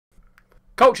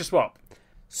Culture swap.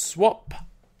 Swap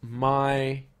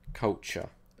my culture.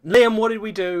 Liam, what did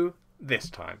we do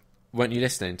this time? Weren't you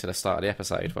listening to the start of the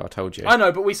episode where I told you? I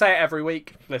know, but we say it every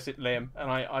week. Listen, Liam, and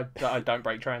I don't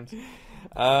break trends.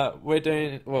 We're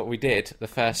doing what we did, the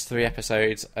first 3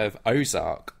 episodes of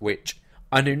Ozark, which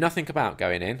I knew nothing about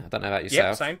going in. I don't know about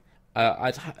yourself. Yep,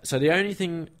 same. So the only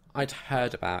thing I'd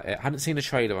heard about it, I hadn't seen a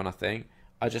trailer or nothing,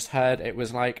 I just heard it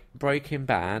was like Breaking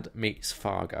Bad meets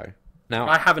Fargo. Now,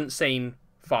 I haven't seen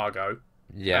Fargo,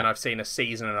 and I've seen a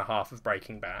season and a half of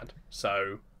Breaking Bad,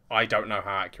 so I don't know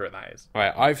how accurate that is.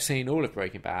 Right, I've seen all of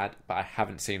Breaking Bad, but I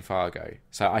haven't seen Fargo.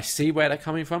 So I see where they're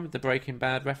coming from, the Breaking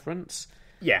Bad reference.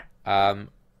 Yeah.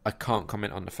 I can't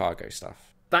comment on the Fargo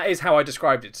stuff. That is how I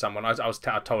described it to someone. I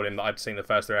told him that I'd seen the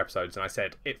first 3 episodes, and I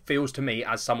said, it feels to me,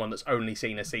 as someone that's only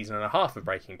seen a season and a half of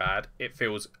Breaking Bad, it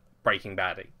feels Breaking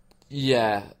Bad-y.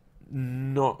 Yeah,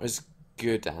 not as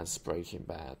good as Breaking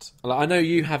Bad. Like, I know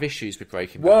you have issues with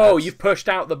Breaking Bad. Whoa, you've pushed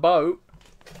out the boat.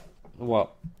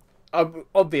 What?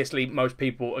 Obviously, most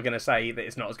people are going to say that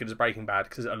it's not as good as Breaking Bad,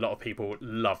 because a lot of people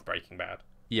love Breaking Bad.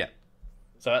 Yeah.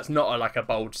 So that's not a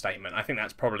bold statement. I think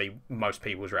that's probably most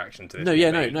people's reaction to this.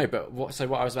 No. But what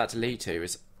I was about to lead to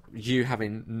is you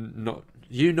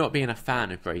not being a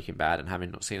fan of Breaking Bad and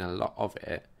having not seen a lot of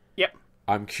it. Yep.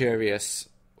 I'm curious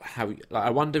how.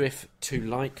 I wonder if to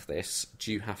like this,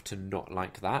 do you have to not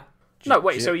like that? So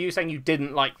are you saying you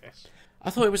didn't like this?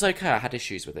 I thought it was okay. I had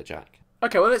issues with it, Jack.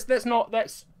 Okay, well let's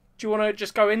do you want to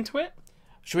just go into it?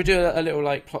 Should we do a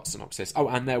little plot synopsis? Oh,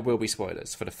 and there will be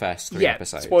spoilers for the first 3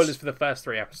 episodes. Spoilers for the first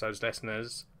 3 episodes,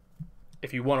 listeners.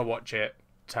 If you want to watch it,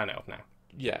 turn it off now.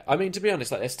 Yeah, I mean, to be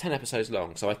honest, it's 10 episodes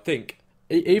long, so I think,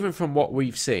 even from what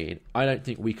we've seen, I don't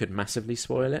think we could massively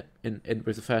spoil it in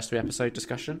with the first 3 episode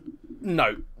discussion.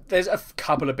 No. There's a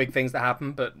couple of big things that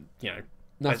happen, but,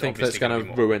 nothing that's going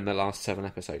to ruin the last 7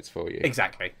 episodes for you.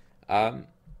 Exactly.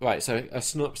 Right, so a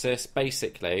synopsis,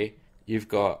 basically, you've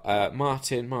got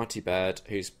Marty Bird,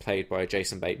 who's played by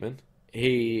Jason Bateman.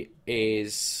 He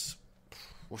is...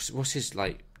 What's his,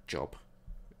 job?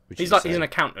 He's an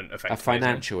accountant, effectively. A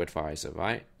financial advisor,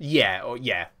 right? Yeah,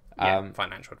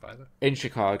 financial advisor. In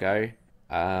Chicago,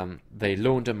 they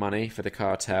launder money for the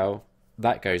cartel.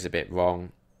 That goes a bit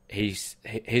wrong. His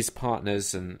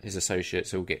partners and his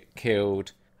associates all get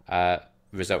killed,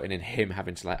 resulting in him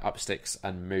having to up sticks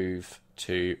and move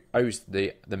to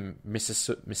the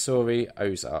Missouri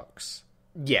Ozarks.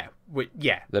 Yeah.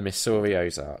 The Missouri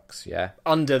Ozarks. Yeah.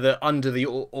 Under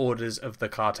the orders of the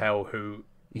cartel who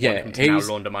want him to now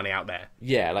launder money out there.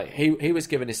 Yeah, he was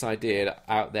given this idea that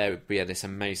out there would be this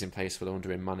amazing place for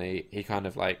laundering money. He kind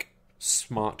of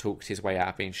smart talked his way out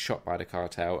of being shot by the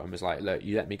cartel and was like, look,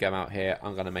 you let me go out here,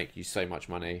 I'm going to make you so much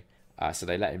money. So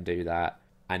they let him do that.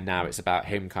 And now it's about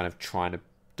him kind of trying to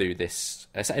do this,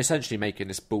 essentially making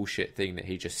this bullshit thing that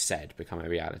he just said become a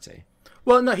reality.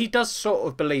 Well, no, he does sort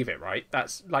of believe it, right?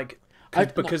 That's I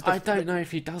don't know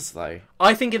if he does, though.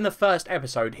 I think in the first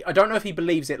episode, I don't know if he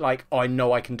believes it I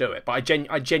know I can do it, but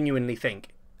I genuinely think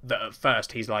that at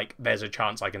first he's like, there's a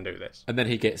chance I can do this. And then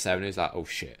he gets there and he's like, oh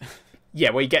shit.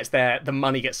 Yeah, well, he gets there, the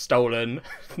money gets stolen,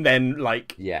 then,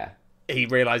 yeah, he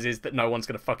realises that no one's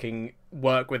going to fucking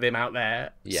work with him out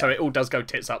there, so it all does go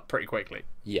tits up pretty quickly.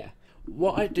 Yeah.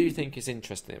 What I do think is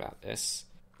interesting about this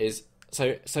is,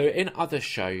 so in other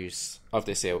shows of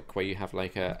this ilk, where you have,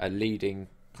 a leading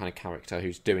kind of character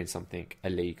who's doing something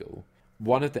illegal,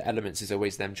 one of the elements is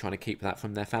always them trying to keep that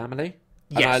from their family.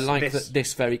 Yes, and I like that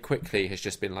this very quickly has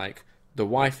just been the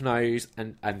wife knows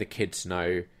and the kids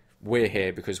know, we're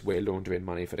here because we're laundering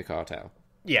money for the cartel.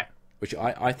 Yeah. Which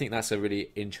I think that's a really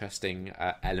interesting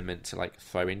element to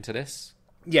throw into this.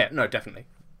 Yeah, no, definitely.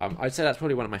 I'd say that's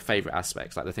probably one of my favourite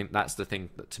aspects. That's the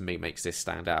thing that to me makes this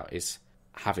stand out, is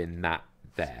having that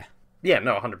there. Yeah,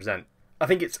 no, 100%. I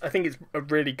think it's a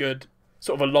really good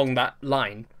sort of along that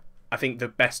line. I think the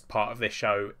best part of this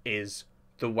show is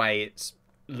the way it's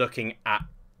looking at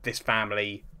this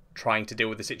family trying to deal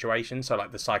with the situation. So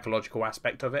the psychological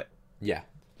aspect of it. Yeah.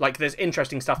 There's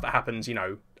interesting stuff that happens,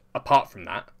 apart from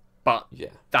that. But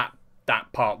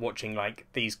that part, watching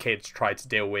these kids try to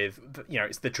deal with,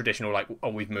 it's the traditional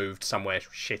we've moved somewhere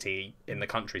shitty in the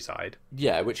countryside.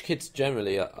 Yeah, which kids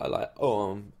generally are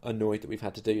I'm annoyed that we've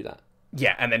had to do that.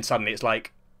 Yeah, and then suddenly it's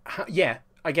yeah,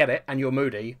 I get it, and you're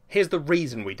moody. Here's the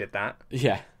reason we did that.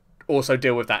 Yeah. Also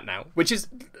deal with that now, which is,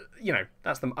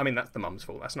 that's the mum's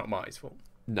fault. That's not Marty's fault.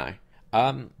 No.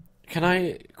 Can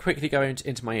I quickly go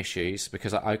into my issues,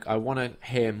 because I want to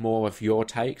hear more of your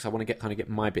takes. I want to get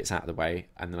my bits out of the way,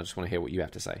 and then I just want to hear what you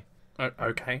have to say.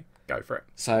 Okay, go for it.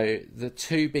 So the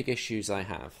 2 big issues I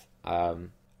have,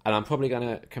 and I'm probably going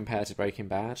to compare to Breaking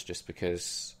Bad, just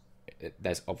because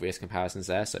there's obvious comparisons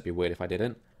there, so it'd be weird if I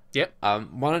didn't. Yep.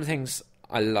 One of the things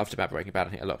I loved about Breaking Bad, I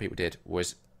think a lot of people did,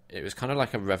 was it was kind of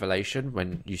like a revelation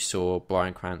when you saw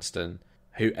Bryan Cranston,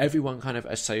 who everyone kind of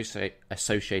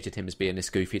associated him as being this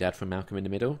goofy dad from Malcolm in the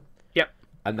Middle. Yep.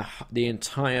 And the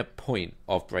entire point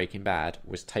of Breaking Bad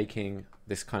was taking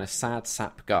this kind of sad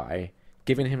sap guy,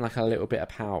 giving him like a little bit of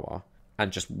power,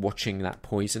 and just watching that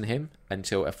poison him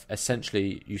until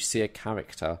essentially you see a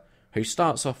character who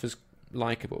starts off as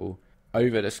likable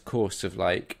over this course of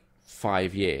like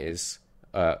 5 years,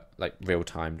 like real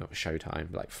time, not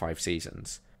showtime, like 5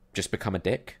 seasons, just become a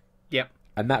dick. Yep.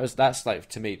 And that's like,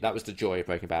 to me, that was the joy of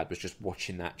Breaking Bad, was just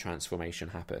watching that transformation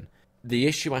happen. The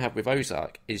issue I have with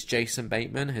Ozark is Jason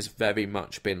Bateman has very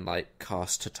much been like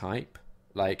cast to type.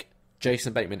 Like,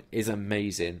 Jason Bateman is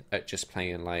amazing at just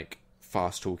playing like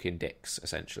fast talking dicks,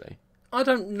 essentially. I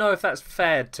don't know if that's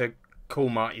fair to call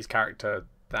Marty's character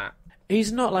that.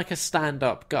 He's not like a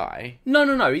stand-up guy.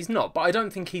 No, he's not. But I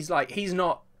don't think he's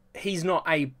not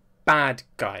a bad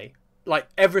guy. Like,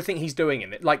 everything he's doing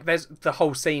in it. Like, there's the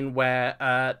whole scene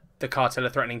where the cartel are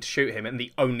threatening to shoot him, and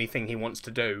the only thing he wants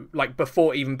to do, like,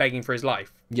 before even begging for his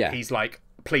life, he's like,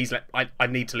 please I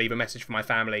need to leave a message for my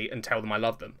family and tell them I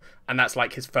love them. And that's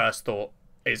like his first thought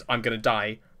is, I'm going to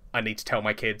die. I need to tell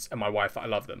my kids and my wife that I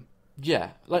love them.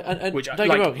 Yeah. Like, and which, don't like,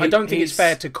 get me wrong, I don't think it's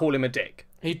fair to call him a dick.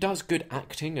 He does good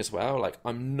acting as well. Like,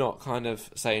 I'm not kind of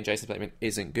saying Jason Bateman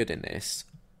isn't good in this.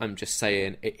 I'm just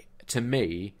saying, to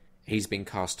me, he's been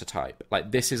cast to type.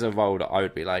 Like, this is a role that I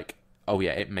would be like, oh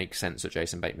yeah, it makes sense that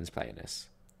Jason Bateman's playing this.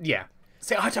 Yeah.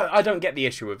 See, I don't get the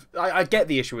issue of... I get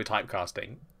the issue with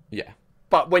typecasting. Yeah.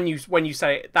 But when you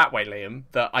say it that way, Liam,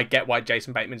 that I get why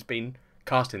Jason Bateman's been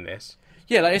cast in this.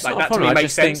 Yeah, like, it's like, not that a to me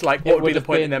makes sense. Like, what would be the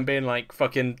point in them being like,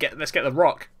 fucking, let's get The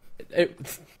Rock? That'd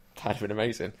have been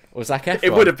amazing. Or Zac Efron.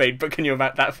 It would have been, but can you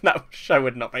imagine that show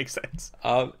would not make sense.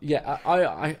 Yeah,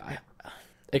 I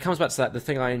it comes back to that. The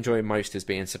thing I enjoy most is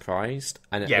being surprised,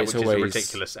 and yeah, it's which always is a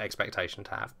ridiculous expectation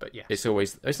to have. But yeah, it's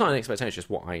not an expectation. It's just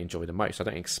what I enjoy the most. I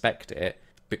don't expect it,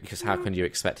 because how can you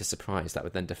expect a surprise? That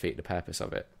would then defeat the purpose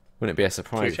of it. Wouldn't it be a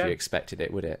surprise if you expected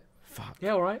it? Would it? Fuck.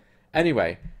 Yeah, all right.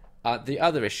 Anyway, the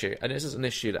other issue, and this is an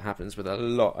issue that happens with a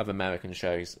lot of American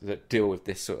shows that deal with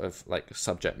this sort of like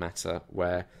subject matter,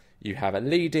 where you have a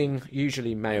leading,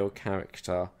 usually male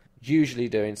character, usually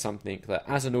doing something that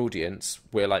as an audience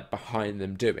we're like behind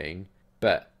them doing,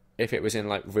 but if it was in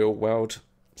like real world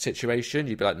situation,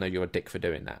 you'd be like, no, you're a dick for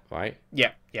doing that, right?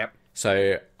 Yeah.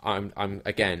 So I'm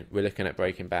again, we're looking at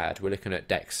Breaking Bad, we're looking at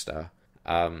Dexter.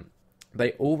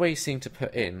 They always seem to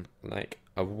put in like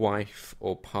a wife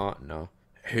or partner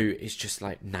who is just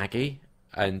like naggy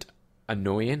and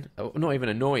annoying. Not even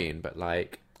annoying, but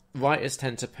like, writers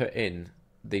tend to put in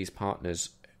these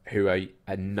partners who are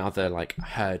another like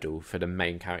hurdle for the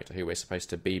main character who we're supposed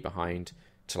to be behind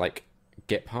to like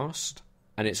get past.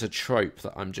 And it's a trope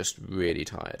that I'm just really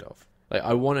tired of. Like,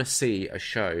 I want to see a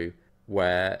show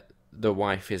where the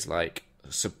wife is like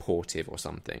supportive or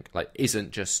something, like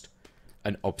isn't just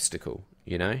an obstacle,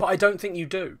 you know? But I don't think you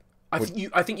do. I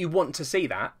think you want to see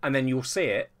that, and then you'll see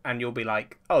it, and you'll be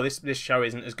like, "Oh, this show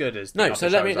isn't as good as." No, so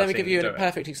let me give you a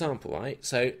perfect example, right?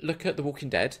 So look at The Walking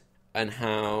Dead and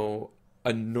how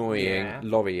annoying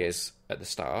Laurie is at the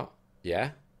start,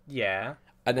 yeah,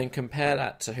 and then compare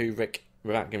that to who Rick,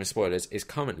 without giving spoilers, is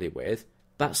currently with.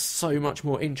 That's so much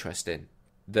more interesting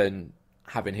than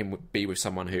having him be with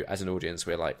someone who, as an audience,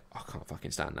 we're like, I can't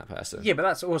fucking stand that person. Yeah, but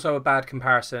that's also a bad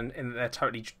comparison in that they're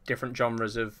totally different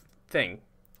genres of thing.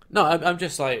 No, I'm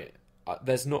just like,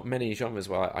 there's not many genres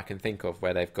where I can think of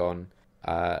where they've gone,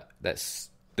 let's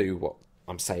do what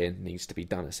I'm saying needs to be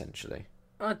done, essentially.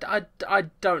 I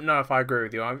don't know if I agree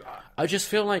with you. I just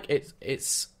feel like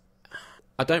it's...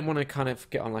 I don't want to kind of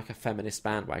get on like a feminist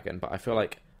bandwagon, but I feel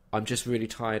like I'm just really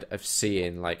tired of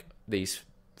seeing like these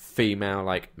female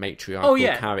like matriarchal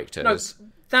characters. No,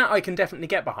 that I can definitely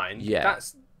get behind. Yeah.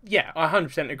 I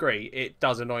 100% agree. It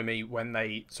does annoy me when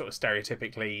they sort of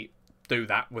stereotypically do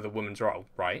that with a woman's role,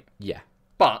 right? Yeah.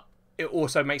 But it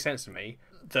also makes sense to me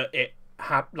that it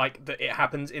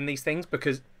happens in these things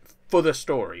because for the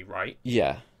story, right?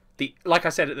 Yeah. Like I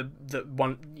said at the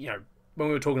one, you know, when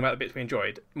we were talking about the bits we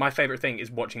enjoyed, my favourite thing is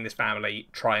watching this family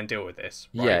try and deal with this.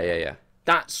 Right? Yeah.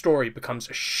 That story becomes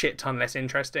a shit ton less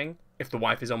interesting if the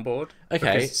wife is on board. Okay.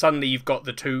 Because suddenly you've got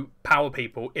the two power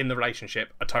people in the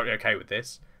relationship are totally okay with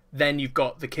this. Then you've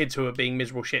got the kids who are being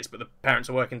miserable shits, but the parents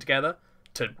are working together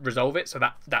to resolve it. So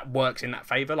that works in that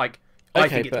favour. Like, I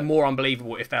think it's more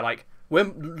unbelievable if they're like,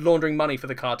 we're laundering money for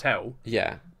the cartel.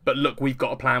 Yeah. But look, we've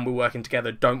got a plan. We're working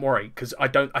together. Don't worry, because I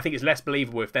think it's less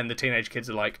believable if then the teenage kids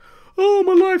are like, "Oh,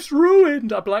 my life's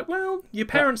ruined." I'd be like, "Well, your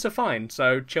parents are fine,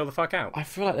 so chill the fuck out." I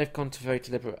feel like they've gone to very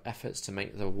deliberate efforts to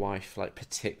make the wife like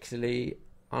particularly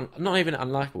not even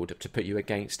unlikable to put you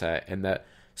against her. In that,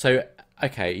 so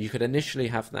okay, you could initially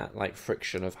have that like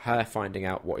friction of her finding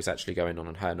out what is actually going on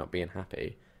and her not being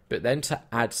happy, but then to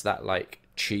add that like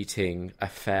cheating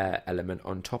affair element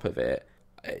on top of it.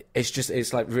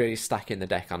 It's like really stacking the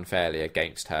deck unfairly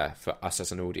against her for us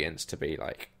as an audience to be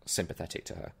like sympathetic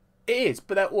to her. It is,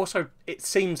 but they're also, it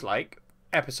seems like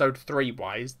episode 3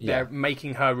 wise, they're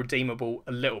making her redeemable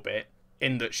a little bit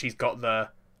in that she's got the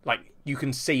like you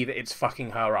can see that it's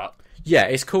fucking her up. Yeah,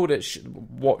 it's cool that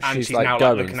what and she's she's like now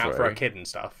going like looking out through. for her kid and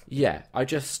stuff. Yeah, I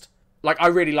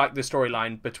really like the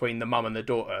storyline between the mum and the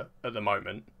daughter at the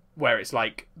moment, where it's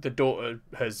like the daughter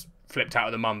has flipped out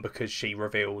of the mum because she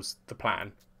reveals the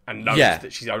plan and knows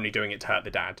that she's only doing it to hurt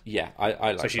the dad. Yeah, I like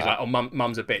that. So she's like, "Oh,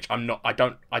 mum's a bitch.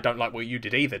 I don't like what you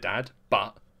did either, Dad.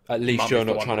 But at least you're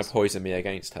not trying to poison me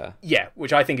against her." Yeah,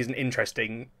 which I think is an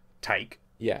interesting take.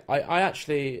 Yeah, I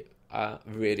actually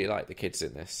really like the kids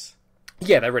in this.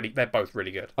 Yeah, they're both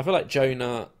really good. I feel like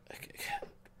Jonah,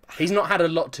 he's not had a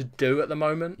lot to do at the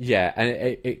moment. Yeah, and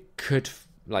it could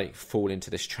like fall into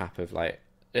this trap of like.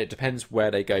 It depends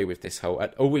where they go with this whole...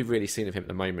 All we've really seen of him at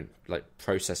the moment, like,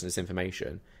 processing this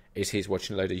information, is he's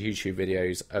watching a load of YouTube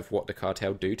videos of what the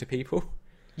cartel do to people.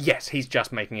 Yes, he's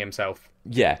just making himself...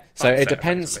 Yeah, so it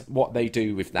depends what they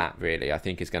do with that, really, I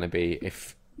think is going to be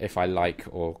if I like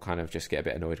or kind of just get a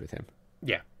bit annoyed with him.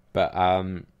 Yeah. But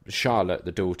Charlotte,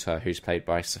 the daughter, who's played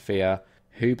by Sofia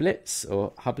Hublitz,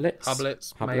 or Hublitz?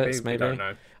 Hublitz, maybe. I don't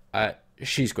know.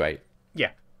 She's great.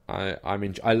 Yeah.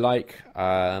 I like...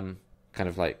 kind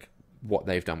of like what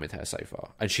they've done with her so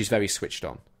far, and she's very switched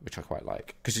on, which I quite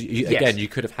like, because again you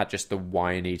could have had just the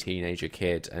whiny teenager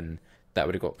kid and that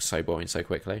would have got so boring so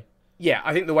quickly. Yeah,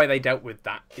 I think the way they dealt with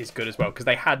that is good as well, because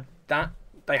they have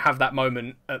that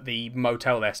moment at the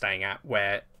motel they're staying at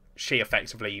where she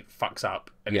effectively fucks up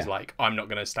and is like, "I'm not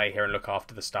going to stay here and look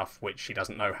after the stuff which she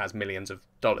doesn't know has millions of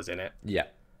dollars in it." Yeah.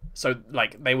 So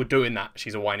like they were doing that.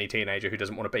 She's a whiny teenager who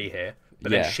doesn't want to be here,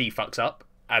 but then she fucks up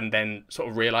and then sort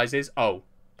of realises, "Oh,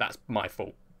 that's my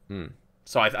fault."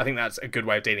 So I think that's a good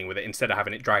way of dealing with it. Instead of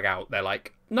having it drag out, they're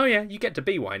like, "No, yeah, you get to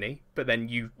be whiny, but then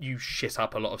you shit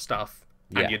up a lot of stuff."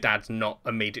 And your dad's not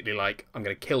immediately like, "I'm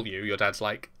going to kill you." Your dad's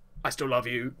like, "I still love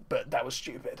you, but that was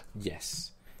stupid."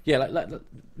 Yes. Yeah, like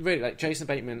really, like Jason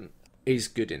Bateman is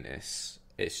good in this.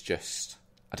 It's just,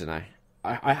 I don't know.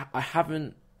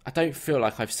 I don't feel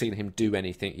like I've seen him do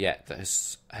anything yet that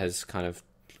has kind of,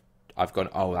 I've gone,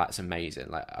 "Oh, that's amazing."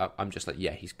 Like, I'm just like,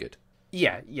 yeah, he's good.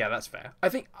 Yeah, that's fair. I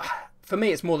think, for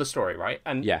me, it's more the story, right?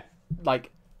 And,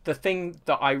 like, the thing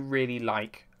that I really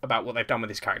like about what they've done with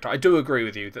this character, I do agree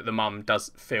with you that the mum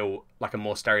does feel like a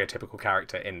more stereotypical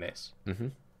character in this. Mm-hmm.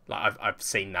 Like, I've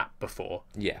seen that before.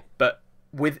 Yeah. But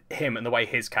with him and the way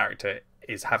his character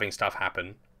is having stuff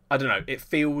happen, I don't know, it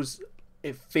feels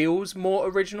more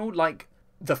original. Like,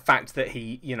 the fact that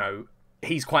he, you know,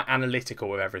 he's quite analytical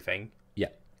with everything. Yeah.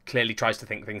 Clearly tries to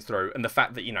think things through, and the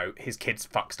fact that, you know, his kids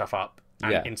fuck stuff up,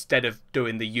 and instead of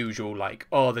doing the usual like,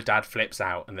 "Oh, the dad flips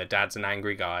out and the dad's an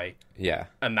angry guy,"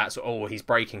 and that's, "Oh, he's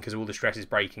breaking because all the stress is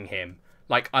breaking him,"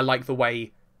 like, I like the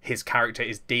way his character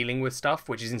is dealing with stuff,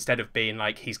 which is, instead of being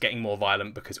like he's getting more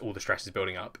violent because all the stress is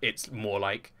building up, it's more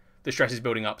like the stress is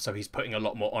building up, so he's putting a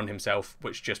lot more on himself,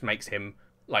 which just makes him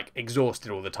like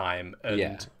exhausted all the time,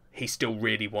 and he still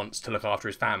really wants to look after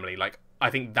his family. Like, I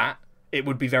think that it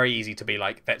would be very easy to be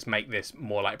like, let's make this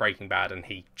more like Breaking Bad, and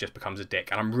he just becomes a dick.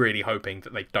 And I'm really hoping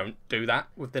that they don't do that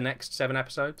with the next 7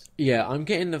 episodes. Yeah, I'm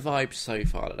getting the vibe so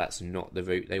far that that's not the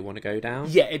route they want to go down.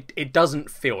 Yeah, it doesn't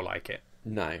feel like it.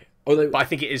 No. But I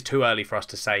think it is too early for us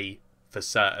to say for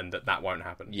certain that won't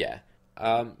happen. Yeah.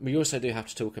 We also do have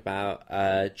to talk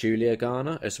about Julia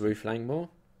Garner as Ruth Langmore.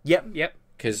 Yep.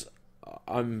 Because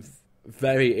I'm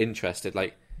very interested.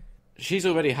 Like, she's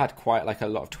already had quite like a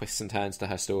lot of twists and turns to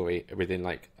her story within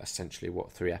like essentially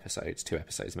 2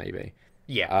 episodes maybe.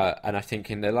 Yeah. And I think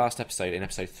in the last episode, in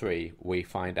episode 3, we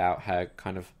find out her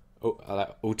kind of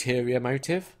ulterior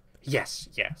motive. Yes,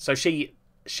 yeah. So she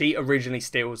originally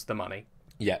steals the money.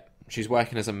 Yep. She's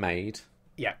working as a maid.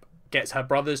 Yep. Gets her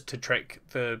brothers to trick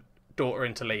the daughter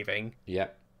into leaving.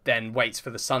 Yep. Then waits for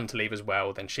the son to leave as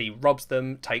well. Then she robs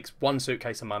them, takes 1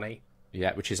 suitcase of money.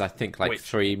 Yeah, which is I think like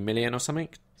 3 million or something.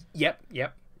 Yep. Yeah.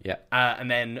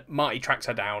 And then Marty tracks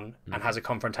her down and has a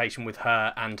confrontation with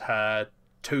her and her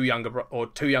 2 younger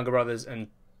brothers, and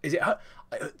is it her,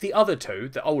 the other 2,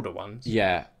 the older ones?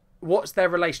 Yeah. what's their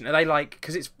relation? Are they like,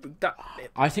 because it's that?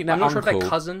 I think they're I'm not uncle, sure if they're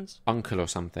cousins. Uncle or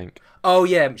something. Oh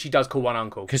yeah, she does call one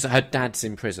uncle. Because her dad's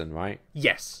in prison, right?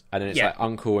 Yes. And then it's like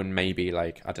uncle and maybe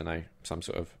like, I don't know, some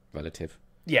sort of relative.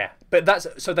 Yeah, but that's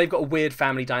so they've got a weird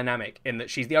family dynamic in that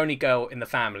she's the only girl in the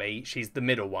family. She's the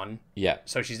middle one. Yeah.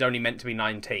 So she's only meant to be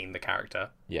 19, the character.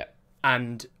 Yeah.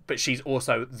 But she's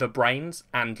also the brains,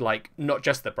 and like not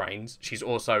just the brains. She's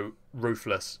also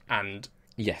ruthless and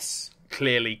yes,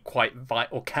 clearly quite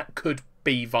could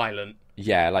be violent.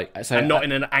 Yeah, like so, and not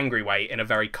in an angry way, in a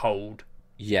very cold.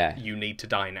 Yeah. You need to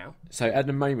die now. So at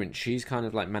the moment, she's kind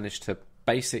of like managed to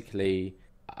basically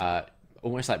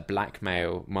almost like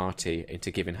blackmail Marty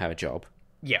into giving her a job.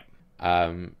 Yeah.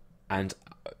 And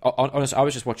honestly, I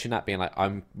was just watching that being like,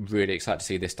 I'm really excited to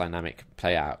see this dynamic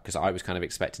play out, because I was kind of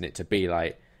expecting it to be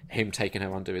like him taking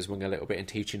her under his wing a little bit and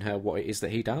teaching her what it is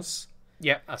that he does.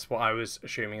 Yeah, that's what I was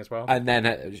assuming as well. And then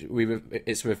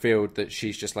it's revealed that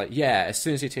she's just like, yeah, as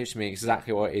soon as he teaches me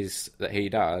exactly what it is that he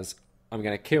does, I'm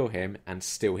going to kill him and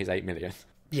steal his 8 million.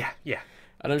 Yeah.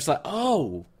 And I'm just like,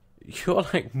 oh, you're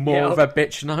like more of a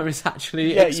bitch than I was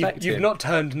actually expecting. You've not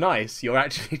turned nice. You're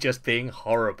actually just being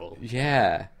horrible.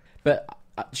 Yeah. But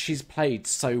she's played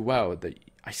so well that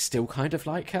I still kind of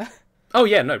like her. Oh,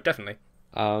 yeah, no, definitely.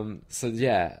 So,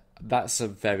 yeah, that's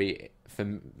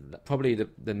probably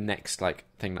the next like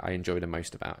thing that I enjoy the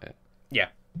most about it. Yeah.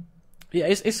 Yeah,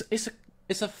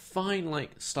 it's a fine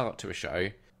like start to a show,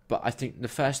 but I think the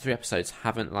first 3 episodes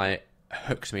haven't like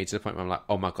hooked me to the point where I'm like,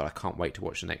 oh my god, I can't wait to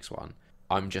watch the next one.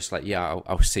 I'm just like, yeah,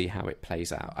 I'll see how it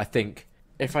plays out. I think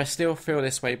if I still feel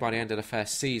this way by the end of the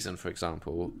first season, for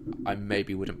example, I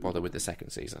maybe wouldn't bother with the second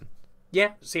season.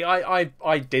 Yeah, see,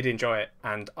 I did enjoy it,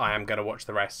 and I am going to watch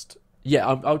the rest. Yeah,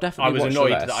 I'll definitely watch the rest. I was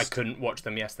annoyed that I couldn't watch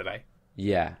them yesterday.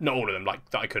 Yeah. Not all of them, like,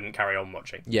 that I couldn't carry on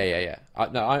watching. Yeah.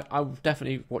 I'll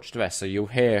definitely watch the rest, so you'll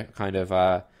hear kind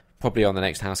of, probably on the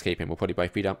next housekeeping, we'll probably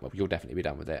both be done, well, you'll definitely be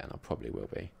done with it, and I probably will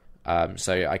be.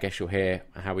 So I guess you'll hear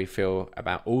how we feel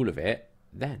about all of it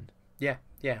then. Yeah.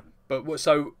 But,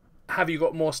 so, have you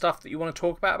got more stuff that you want to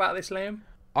talk about this, Liam?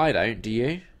 I don't, do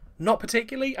you? Not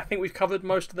particularly. I think we've covered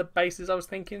most of the bases I was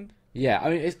thinking. Yeah, I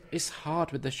mean, it's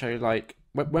hard with the show, like,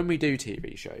 when we do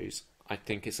TV shows, I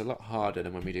think it's a lot harder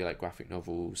than when we do, like, graphic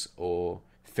novels or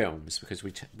films, because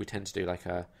we tend to do, like,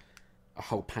 a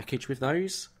whole package with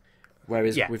those.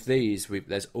 Whereas with these,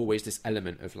 there's always this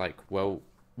element of, like, well,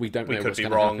 we don't know what's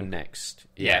going to happen next.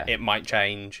 Yeah, it might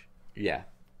change. Yeah.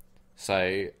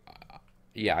 So,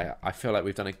 yeah, I feel like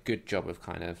we've done a good job of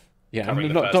kind of... Yeah,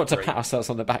 not to pat ourselves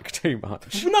on the back too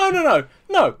much. No,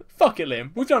 fuck it,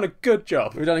 Liam. We've done a good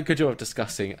job. We've done a good job of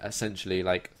discussing, essentially,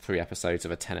 like, 3 episodes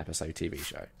of a 10-episode TV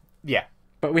show. Yeah.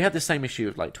 But we had the same issue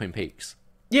with, like, Twin Peaks.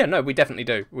 Yeah, no, we definitely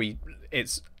do.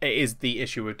 It is the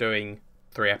issue of doing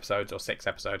 3 episodes or 6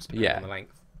 episodes, depending on the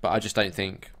length. But I just don't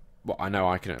think... Well, I know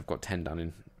I could have got 10 done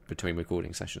in between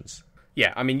recording sessions.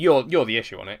 Yeah, I mean, you're the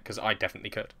issue on it, because I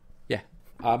definitely could. Yeah.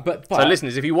 But so,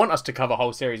 listeners, if you want us to cover a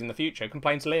whole series in the future,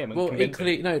 complain to Liam and convince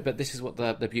him. No, but this is what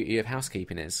the beauty of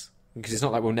housekeeping is. Because it's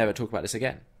not like we'll never talk about this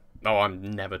again. Oh, I'm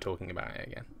never talking about it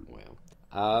again.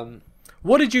 Well,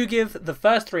 what did you give the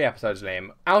first 3 episodes, Liam?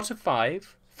 Out of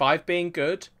 5, 5 being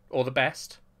good or the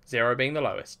best, 0 being the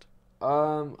lowest.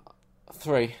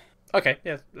 3. Okay,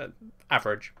 yeah,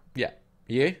 average. Yeah.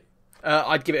 You?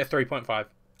 I'd give it a 3.5.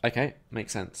 Okay,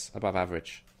 makes sense. Above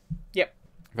average. Yep.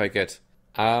 Very good.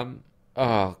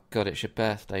 Oh, God, it's your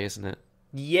birthday, isn't it?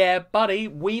 Yeah, buddy,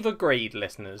 we've agreed,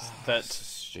 listeners, that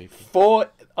for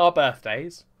our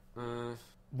birthdays,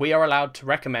 we are allowed to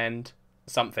recommend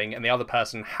something and the other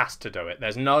person has to do it.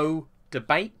 There's no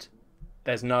debate.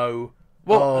 There's no...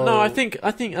 Well, no, I think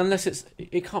unless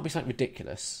it can't be something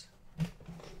ridiculous.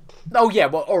 Oh, yeah,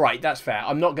 well, all right, that's fair.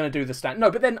 I'm not going to do the stand... No,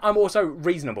 but then I'm also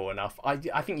reasonable enough. I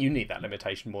think you need that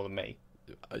limitation more than me.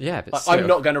 Yeah, but I'm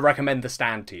not going to recommend The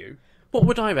Stand to you. What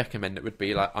would I recommend that would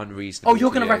be, like, unreasonable? Oh,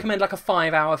 you're going to recommend, like, a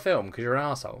 5-hour film because you're an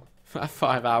arsehole. A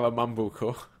 5-hour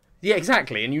mumblecore. Yeah,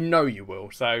 exactly, and you know you will,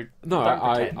 so... No,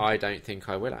 I don't think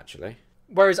I will, actually.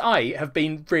 Whereas I have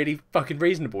been really fucking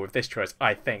reasonable with this choice,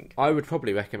 I think. I would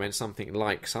probably recommend something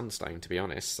like Sunstone, to be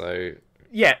honest, so...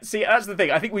 Yeah, see, that's the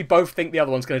thing. I think we both think the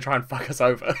other one's going to try and fuck us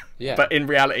over. Yeah. But in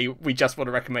reality, we just want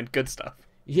to recommend good stuff.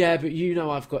 Yeah, but you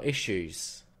know I've got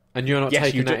issues. And you're not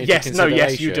taking that into consideration.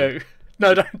 Yes, you do.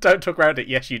 No, don't talk around it.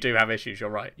 Yes, you do have issues, you're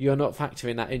right. You're not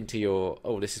factoring that into your,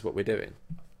 this is what we're doing.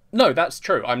 No, that's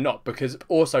true. I'm not, because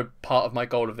also part of my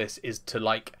goal of this is to,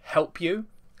 like, help you.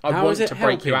 I want to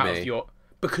break you out of your...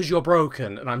 Because you're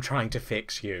broken, and I'm trying to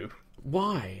fix you.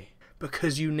 Why?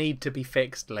 Because you need to be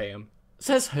fixed, Liam.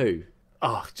 Says who?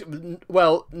 Oh,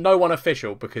 well, no one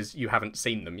official, because you haven't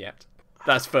seen them yet.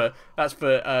 That's for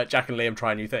Jack and Liam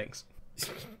trying new things.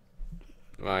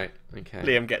 Right. Okay.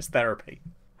 Liam gets therapy.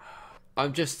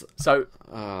 I'm just so.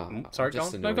 Sorry, go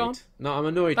on. annoyed. No, go on. No, I'm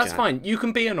annoyed. That's Jack. fine. You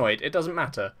can be annoyed. It doesn't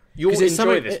matter. You'll It's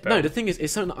enjoy this film. No, the thing is,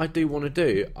 it's something that I do want to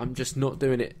do. I'm just not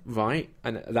doing it right,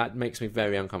 and that makes me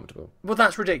very uncomfortable. Well,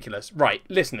 that's ridiculous. Right,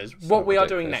 listeners, what we are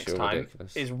doing next time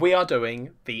ridiculous. is we are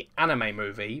doing the anime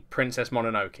movie Princess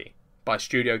Mononoke by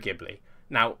Studio Ghibli.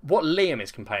 Now, what Liam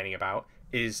is complaining about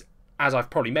is, as I've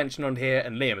probably mentioned on here,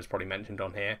 and Liam has probably mentioned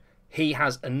on here, he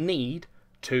has a need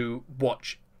to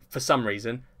watch, for some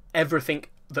reason, everything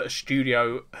that a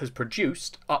studio has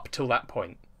produced up till that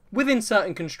point. Within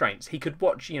certain constraints, he could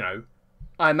watch,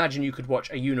 I imagine you could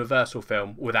watch a Universal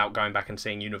film without going back and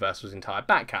seeing Universal's entire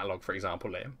back catalogue, for example,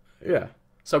 Liam. Yeah.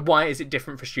 So why is it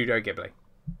different for Studio Ghibli?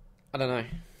 I don't know.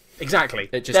 Exactly.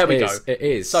 It just there we is. go. It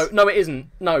is. So, no, it isn't.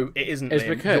 No, it isn't, It's Liam.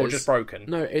 because... You're just broken.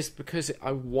 No, it's because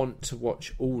I want to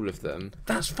watch all of them.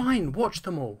 That's fine. Watch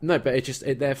them all. No, but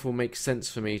it therefore makes sense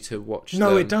for me to watch them.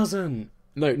 No, it doesn't.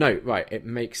 No, right. It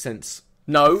makes sense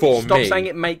No, for stop me. saying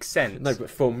it makes sense. No, but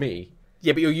for me...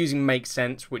 Yeah, but you're using "makes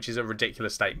sense," which is a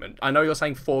ridiculous statement. I know you're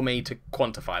saying "for me" to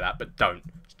quantify that, but don't.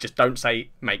 Just don't say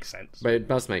 "makes sense." But it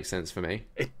does make sense for me.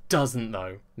 It doesn't,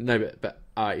 though. No, but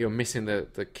you're missing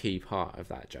the key part of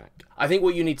that, Jack. I think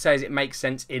what you need to say is it makes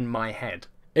sense in my head.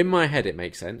 In my head, it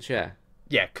makes sense, yeah.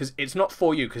 Yeah, because it's not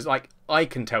for you, because, I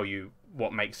can tell you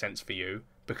what makes sense for you,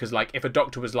 because, if a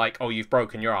doctor was like, oh, you've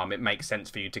broken your arm, it makes sense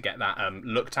for you to get that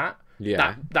looked at.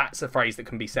 Yeah. That's a phrase that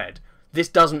can be said. This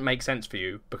doesn't make sense for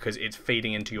you because it's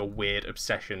feeding into your weird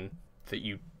obsession that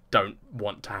you don't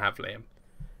want to have, Liam.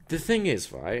 The thing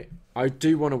is, right, I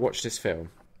do want to watch this film.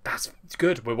 That's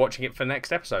good. We're watching it for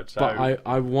next episode. So. But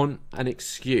I want an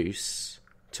excuse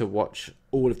to watch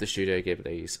all of the Studio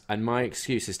Ghiblis. And my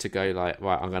excuse is to go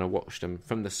right, I'm going to watch them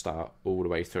from the start all the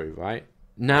way through, right?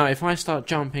 Now, if I start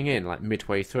jumping in,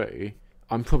 midway through,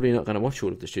 I'm probably not going to watch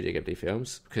all of the Studio Ghibli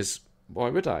films because why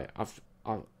would I?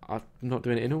 I'm not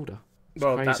doing it in order. It's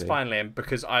well, crazy. that's fine, Liam,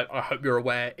 because I hope you're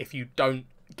aware if you don't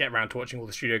get around to watching all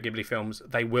the Studio Ghibli films,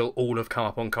 they will all have come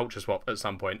up on Culture Swap at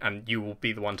some point, and you will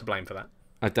be the one to blame for that.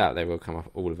 I doubt they will come up,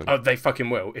 all of them. Oh, they fucking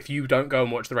will. If you don't go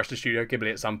and watch the rest of Studio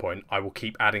Ghibli at some point, I will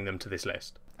keep adding them to this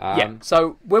list. Yeah,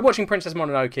 so we're watching Princess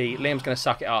Mononoke. Liam's going to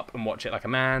suck it up and watch it like a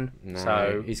man. No,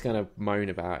 so he's going to moan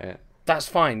about it. That's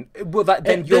fine. Well,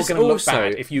 then you're going to look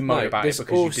bad if you moan about it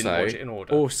because also, you didn't watch it in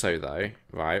order. Also, though,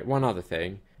 right, one other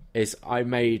thing is I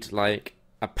made,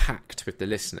 a pact with the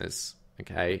listeners,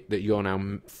 okay, that you're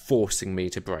now forcing me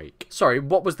to break. Sorry,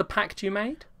 what was the pact you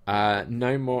made?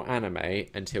 No more anime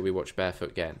until we watch Barefoot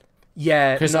again.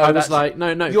 Yeah, because I was like,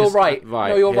 no, you're right. Right,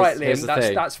 no, you're right, Liam.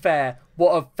 Thing. That's fair.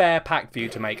 What a fair pact for you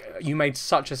to make. You made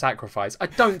such a sacrifice. I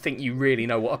don't think you really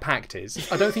know what a pact is.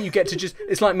 I don't think you get to just.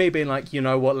 It's like me being like, you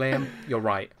know what, Liam, you're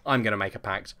right. I'm going to make a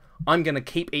pact. I'm going to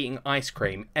keep eating ice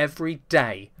cream every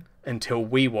day until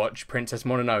we watch Princess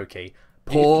Mononoke.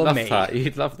 Poor me.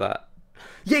 You'd love that.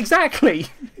 Yeah, exactly.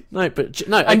 No, but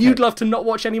no, and you'd love to not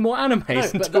watch any more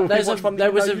animes until we watch one that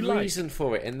there was you a like. reason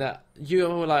for it in that you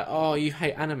were like, oh, you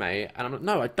hate anime, and I'm like,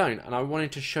 no, I don't, and I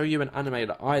wanted to show you an anime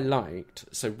that I liked,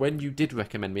 so when you did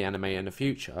recommend me anime in the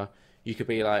future, you could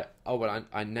be like, oh, well,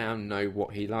 I now know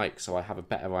what he likes, so I have a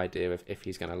better idea of if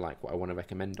he's going to like what I want to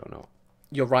recommend or not.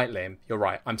 You're right, Liam. You're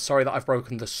right. I'm sorry that I've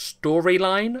broken the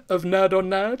storyline of Nerd on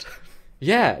Nerd.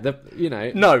 Yeah, the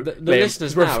Liam,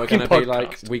 listeners now are going to be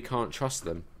like, we can't trust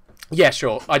them. Yeah,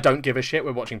 sure. I don't give a shit.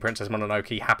 We're watching Princess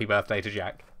Mononoke. Happy birthday to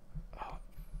Jack.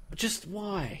 Just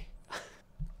why?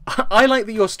 I like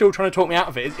that you're still trying to talk me out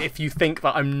of it if you think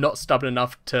that I'm not stubborn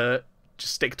enough to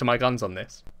just stick to my guns on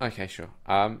this. Okay, sure.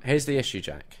 Here's the issue,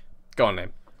 Jack. Go on,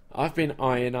 Liam. I've been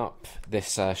eyeing up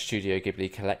this Studio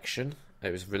Ghibli collection.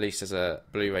 It was released as a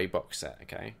Blu-ray box set,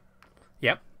 okay?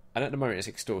 Yep. And at the moment, it's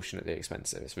extortionately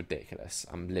expensive. It's ridiculous.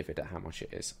 I'm livid at how much it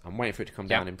is. I'm waiting for it to come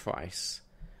down in price.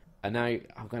 And now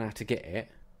I'm going to have to get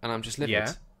it. And I'm just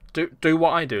livid. Yeah. Do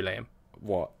what I do, Liam.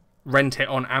 What? Rent it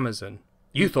on Amazon.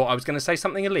 You thought I was going to say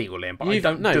something illegal, Liam, but I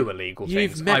don't do illegal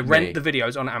things. I rent the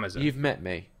videos on Amazon. You've met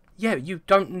me. Yeah, you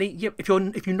don't need... Yeah, if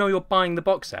you know you're buying the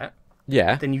box set,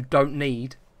 then you don't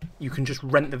need... You can just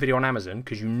rent the video on Amazon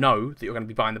because you know that you're going to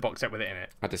be buying the box set with it in it.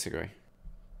 I disagree.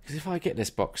 Because if I get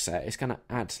this box set, it's going to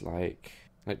add like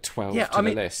 12 to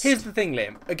the list. Here's the thing,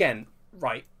 Liam. Again,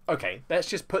 right, okay, let's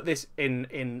just put this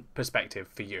in perspective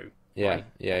for you. Yeah, right?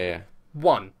 yeah.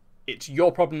 One, it's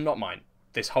your problem, not mine.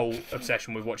 This whole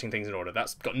obsession with watching things in order.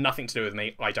 That's got nothing to do with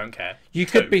me. I don't care. You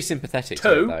could be sympathetic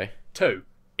to it, though. Two,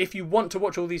 if you want to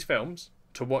watch all these films,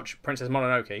 to watch Princess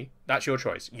Mononoke, that's your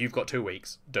choice. You've got 2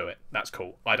 weeks. Do it. That's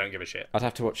cool. I don't give a shit. I'd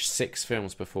have to watch 6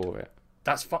 films before it.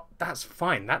 That's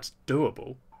fine. That's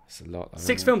doable. It's a lot.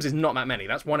 6 films is not that many.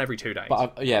 That's one every 2 days.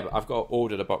 But I've got to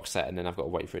order the box set and then I've got to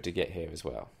wait for it to get here as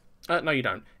well. No, you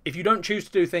don't. If you don't choose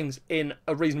to do things in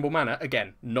a reasonable manner,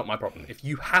 again, not my problem. If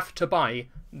you have to buy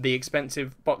the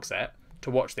expensive box set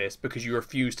to watch this because you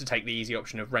refuse to take the easy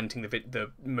option of renting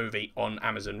the movie on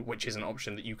Amazon, which is an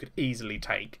option that you could easily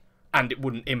take, and it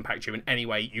wouldn't impact you in any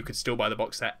way, you could still buy the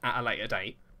box set at a later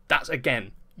date. That's,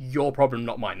 again, your problem,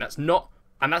 not mine. That's not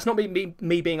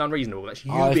me being unreasonable. That's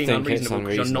you being unreasonable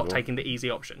because you're not taking the easy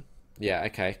option. Yeah,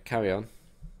 okay, carry on.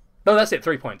 No, that's it.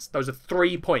 3 points. Those are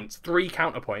 3 points. 3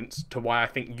 counterpoints to why I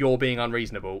think you're being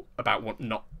unreasonable about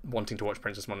not wanting to watch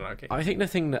Princess Mononoke. I think the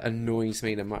thing that annoys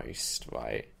me the most,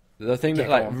 right? The thing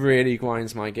that really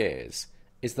grinds my gears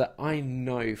is that I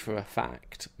know for a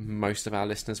fact most of our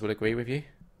listeners would agree with you.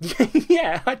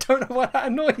 Yeah, I don't know why that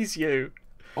annoys you.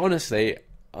 Honestly,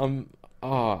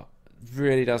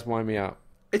 really does wind me up.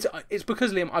 It's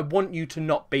because, Liam, I want you to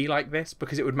not be like this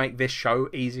because it would make this show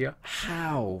easier.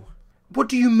 How? What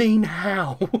do you mean,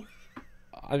 how?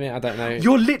 I mean, I don't know.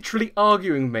 You're literally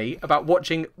arguing with me about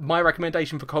watching my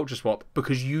recommendation for Culture Swap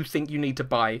because you think you need to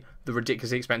buy the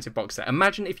ridiculously expensive box set.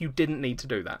 Imagine if you didn't need to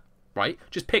do that, right?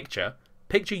 Just picture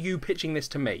you pitching this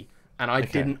to me and I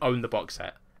didn't own the box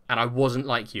set and I wasn't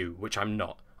like you, which I'm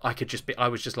not. I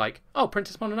was just like, oh,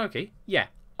 Princess Mononoke? Yeah,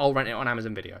 I'll rent it on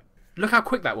Amazon Video. Look how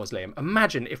quick that was, Liam.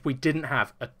 Imagine if we didn't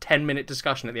have a 10-minute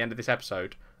discussion at the end of this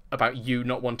episode about you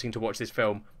not wanting to watch this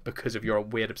film because of your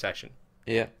weird obsession.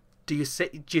 Yeah. Do you see,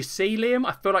 Liam?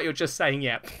 I feel like you're just saying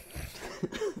yep.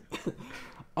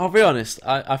 I'll be honest,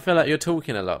 I feel like you're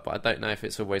talking a lot, but I don't know if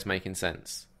it's always making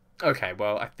sense. Okay,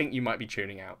 well, I think you might be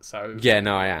tuning out, so... Yeah,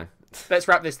 no, I am. Let's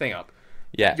wrap this thing up.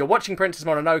 Yeah. You're watching Princess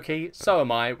Mononoke, so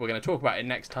am I. We're going to talk about it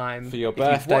next time. For your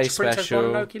birthday special. Princess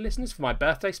Mononoke, listeners, for my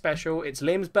birthday special. It's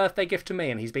Liam's birthday gift to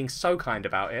me, and he's being so kind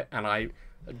about it, and I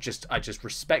just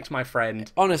respect my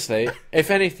friend. Honestly, if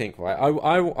anything, right,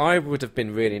 I would have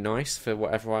been really nice for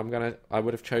whatever I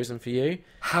would have chosen for you.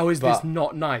 How is this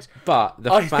not nice? But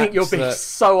I think you're being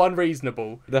so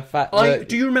unreasonable. The fact that...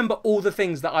 Do you remember all the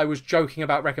things that I was joking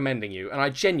about recommending you? And I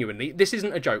genuinely, this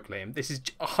isn't a joke, Liam. This is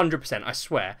 100%, I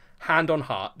swear, hand on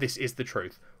heart, this is the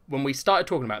truth. When we started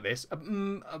talking about this,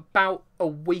 about a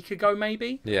week ago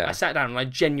maybe, I sat down and I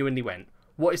genuinely went,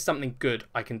 what is something good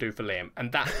I can do for Liam?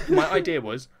 And that my idea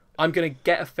was, I'm going to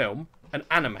get a film, an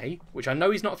anime, which I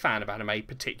know he's not a fan of anime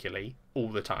particularly all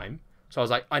the time. So I was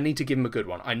like, I need to give him a good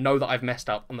one. I know that I've messed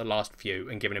up on the last few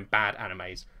and given him bad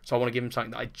animes. So I want to give him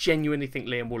something that I genuinely think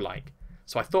Liam will like.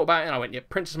 So I thought about it and I went, yeah,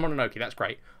 Princess Mononoke, that's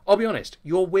great. I'll be honest,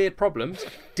 your weird problems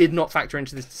did not factor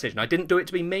into this decision. I didn't do it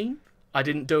to be mean. I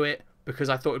didn't do it because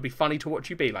I thought it'd be funny to watch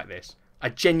you be like this. I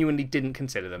genuinely didn't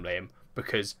consider them, Liam,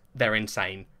 because they're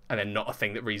insane and they're not a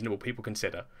thing that reasonable people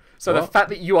consider. So the fact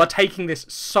that you are taking this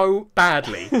so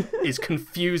badly is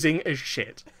confusing as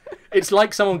shit. It's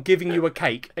like someone giving you a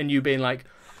cake and you being like,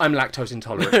 I'm lactose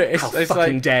intolerant. How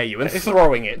fucking dare you? And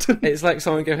throwing it. It's like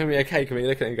someone giving me a cake and me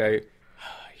looking at it and go,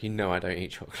 you know I don't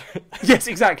eat chocolate. Yes,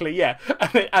 exactly, yeah.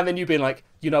 And then you being like,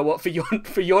 you know what, for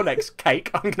your next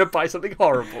cake, I'm going to buy something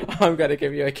horrible. I'm going to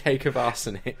give you a cake of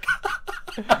arsenic.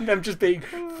 And them just being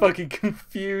fucking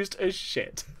confused as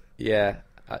shit. Yeah,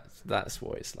 that's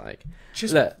what it's like.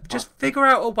 Just figure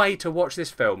out a way to watch this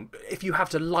film. If you have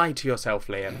to lie to yourself,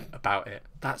 Liam, about it,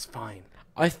 that's fine.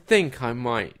 I think I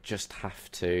might just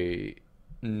have to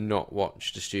not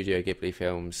watch the Studio Ghibli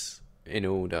films in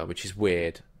order, which is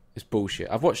weird. It's bullshit.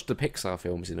 I've watched the Pixar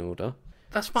films in order.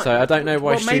 That's fine. So I don't know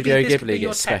why Studio Ghibli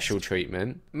gets special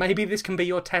treatment. Maybe this can be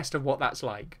your test of what that's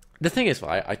like. The thing is,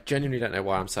 right, I genuinely don't know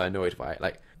why I'm so annoyed by it.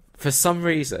 Like, for some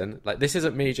reason, like, this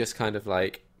isn't me just kind of,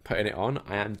 like, putting it on.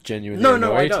 I am genuinely annoyed.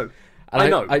 No, I know. And I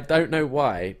know. I don't know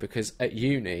why, because at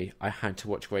uni, I had to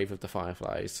watch Grave of the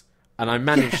Fireflies. And I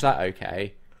managed that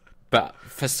okay. But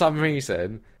for some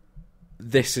reason,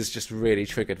 this has just really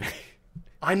triggered me.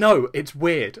 I know, it's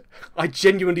weird. I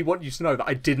genuinely want you to know that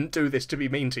I didn't do this to be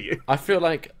mean to you. I feel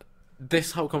like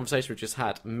this whole conversation we just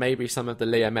had, maybe some of the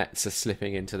Liamettes are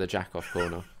slipping into the jack-off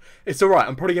corner. It's alright,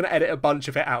 I'm probably going to edit a bunch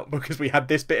of it out because we had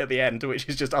this bit at the end, which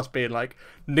is just us being like,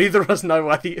 neither of us know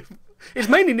why It's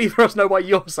mainly neither of us know why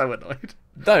you're so annoyed.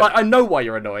 No. Like, I know why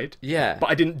you're annoyed. Yeah. But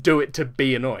I didn't do it to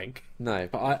be annoying. No,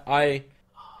 but I'm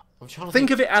trying to think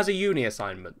of it as a uni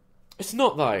assignment. It's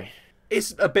not, though.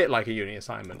 It's a bit like a uni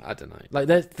assignment. I don't know. Like,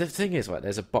 the thing is, right,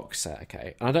 there's a box set,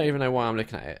 okay? And I don't even know why I'm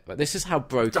looking at it, but this is how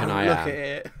broken I am. Don't look at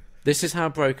it. This is how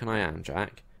broken I am,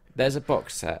 Jack. There's a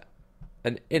box set,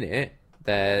 and in it,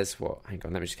 there's what? Hang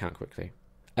on, let me just count quickly.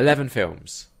 11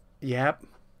 films. Yep.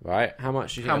 Right? How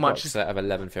much do you think a box set of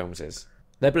 11 films is?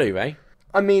 They're Blu-ray.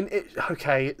 I mean,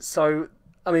 okay, so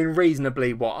I mean,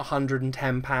 reasonably, what,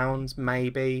 £110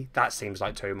 maybe? That seems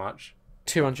like too much.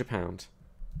 £200.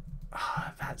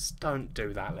 Don't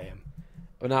do that, Liam.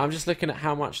 Well, no, I'm just looking at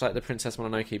how much like the Princess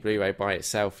Mononoke Blu-ray by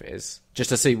itself is, just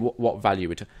to see what value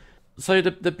it. So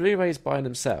the Blu-rays by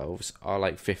themselves are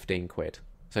like £15.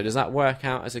 So does that work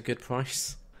out as a good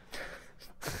price?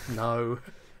 No.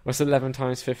 What's 11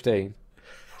 times 15?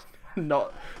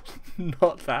 Not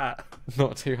that.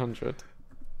 Not 200.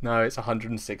 No, it's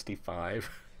 165.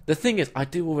 The thing is, I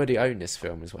do already own this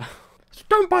film as well.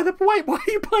 Don't buy the... Wait, why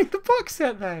are you buying the box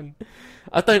set then?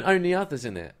 I don't own the others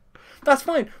in it. That's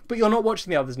fine, but you're not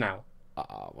watching the others now.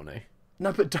 I want to.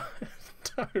 No, but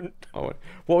don't. What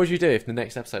would you do if the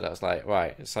next episode I was like,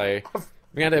 right, so we're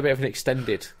going to do a bit of an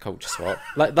extended culture swap,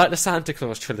 like the Santa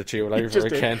Claus trilogy all over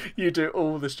again. You do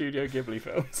all the Studio Ghibli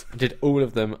films. I did all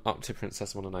of them up to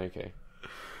Princess Mononoke.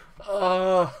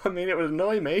 Oh, I mean, it would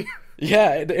annoy me.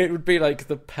 Yeah, it would be like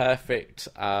the perfect...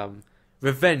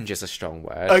 revenge is a strong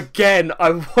word. Again, I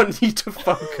want you to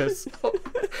focus.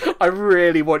 I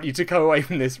really want you to go away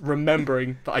from this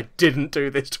remembering that I didn't do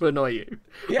this to annoy you.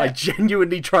 Yeah. I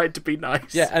genuinely tried to be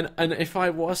nice. Yeah, and if I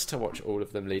was to watch all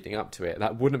of them leading up to it,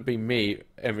 that wouldn't be me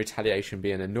in retaliation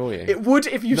being annoying. It would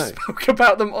if you spoke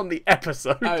about them on the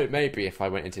episode. Oh, maybe if I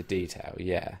went into detail,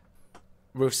 yeah.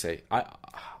 We'll see.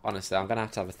 Honestly, I'm going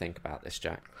to have a think about this,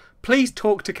 Jack. Please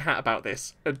talk to Kat about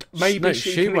this. And maybe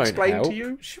she can explain help. To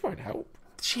you. She won't help.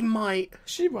 She might.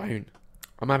 She won't.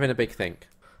 I'm having a big think.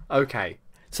 Okay.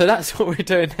 So that's what we're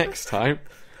doing next time.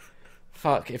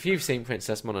 Fuck, if you've seen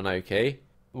Princess Mononoke,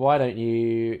 why don't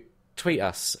you tweet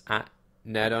us at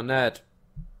nerdonnerd?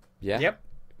 Yeah? Yep.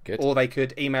 Good. Or they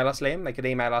could email us, Liam. They could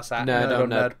email us at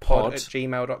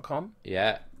nerdonnerdpod@gmail.com.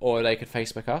 Yeah. Or they could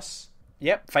Facebook us.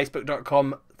 Yep.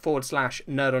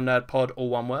 Facebook.com/nerdonnerdpod, all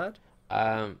one word.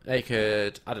 They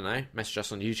could, I don't know, message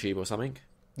us on YouTube or something.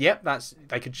 Yep,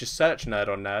 they could just search Nerd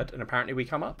on Nerd, and apparently we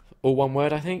come up. All one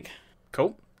word, I think.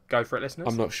 Cool. Go for it, listeners.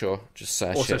 I'm not sure. Just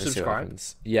search also it and subscribe. See what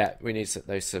happens. Yeah, we need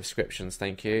those subscriptions,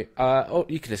 thank you. Or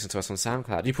you can listen to us on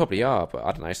SoundCloud. You probably are, but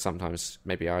I don't know, sometimes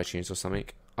maybe iTunes or something.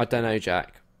 I don't know,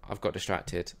 Jack. I've got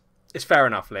distracted. It's fair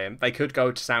enough, Liam. They could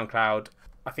go to SoundCloud.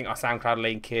 I think our SoundCloud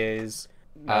link is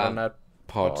Nerd on Nerd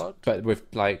Pod, but with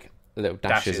like little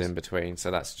dashes in between,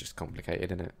 so that's just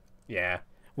complicated, isn't it? Yeah.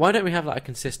 Why don't we have like a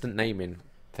consistent naming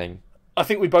thing? I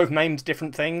think we both named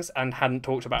different things and hadn't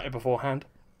talked about it beforehand.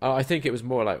 I think it was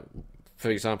more like, for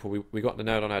example, we got the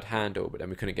Nerd on Nerd handle, but then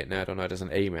we couldn't get Nerd on Nerd as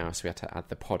an email, so we had to add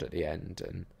the pod at the end.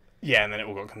 And yeah, and then it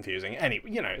all got confusing.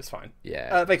 Anyway, it's fine.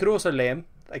 Yeah. They could also, Liam,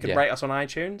 they could rate us on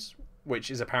iTunes,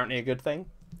 which is apparently a good thing.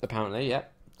 Apparently, yeah.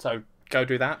 So go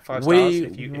do that. 5 stars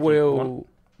if you want.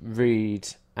 Read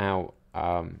out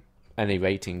any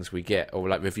ratings we get or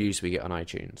like reviews we get on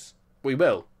iTunes. We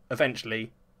will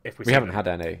eventually if we haven't had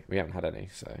any. We haven't had any,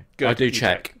 so good. I do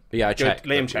check. Yeah, I check.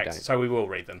 Liam checks, so we will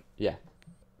read them. Yeah.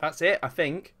 That's it, I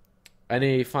think.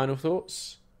 Any final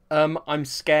thoughts? I'm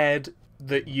scared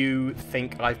that you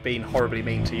think I've been horribly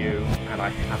mean to you, and I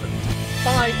haven't.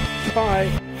 Bye.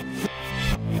 Bye.